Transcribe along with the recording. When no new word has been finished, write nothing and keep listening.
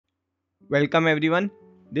Welcome everyone.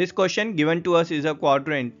 This question given to us is a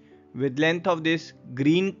quadrant with length of this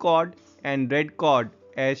green chord and red chord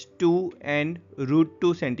as 2 and root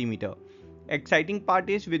 2 centimeter. Exciting part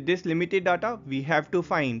is with this limited data we have to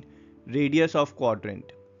find radius of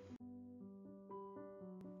quadrant.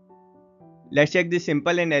 Let's check this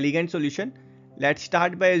simple and elegant solution. Let's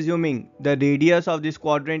start by assuming the radius of this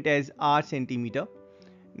quadrant as r centimeter.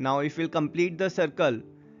 Now if we'll complete the circle,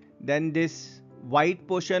 then this white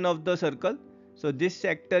portion of the circle, so this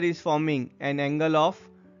sector is forming an angle of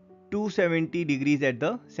 270 degrees at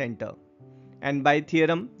the center, and by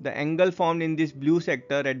theorem the angle formed in this blue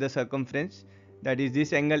sector at the circumference, that is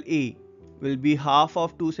this angle A, will be half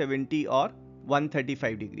of 270 or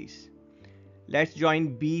 135 degrees. Let's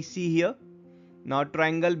join BC here. Now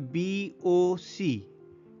triangle BOC,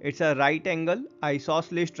 it's a right angle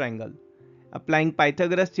isosceles triangle. Applying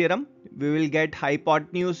Pythagoras theorem, we will get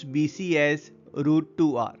hypotenuse BC as root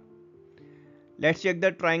 2r. Let's check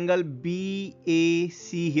the triangle BAC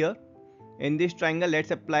here. In this triangle,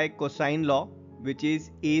 let's apply cosine law, which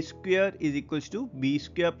is a square is equals to b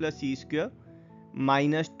square plus c square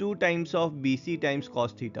minus 2 times of BC times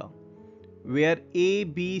cos theta, where A,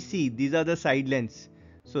 B, C, these are the side lengths.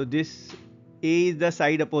 So this A is the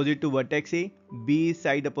side opposite to vertex A, B is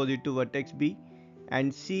side opposite to vertex B,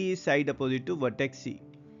 and C is side opposite to vertex C.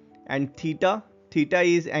 And theta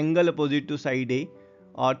is angle opposite to side A,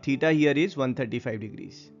 or theta here is 135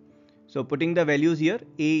 degrees. So putting the values here,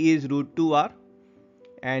 A is root 2r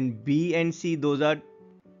and B and C, those are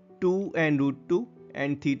 2 and root 2,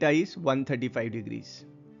 and theta is 135 degrees.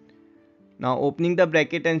 Now opening the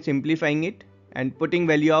bracket and simplifying it and putting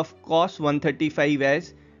value of cos 135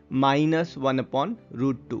 as minus 1 upon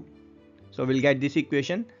root 2. So we'll get this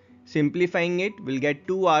equation. Simplifying it, we'll get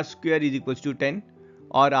 2r square is equals to 10,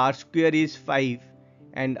 or r square is 5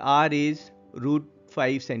 and r is root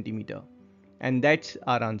 5 centimeter. And that's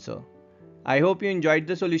our answer. I hope you enjoyed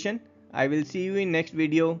the solution. I will see you in next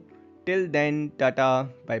video. Till then, tata,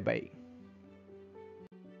 bye bye.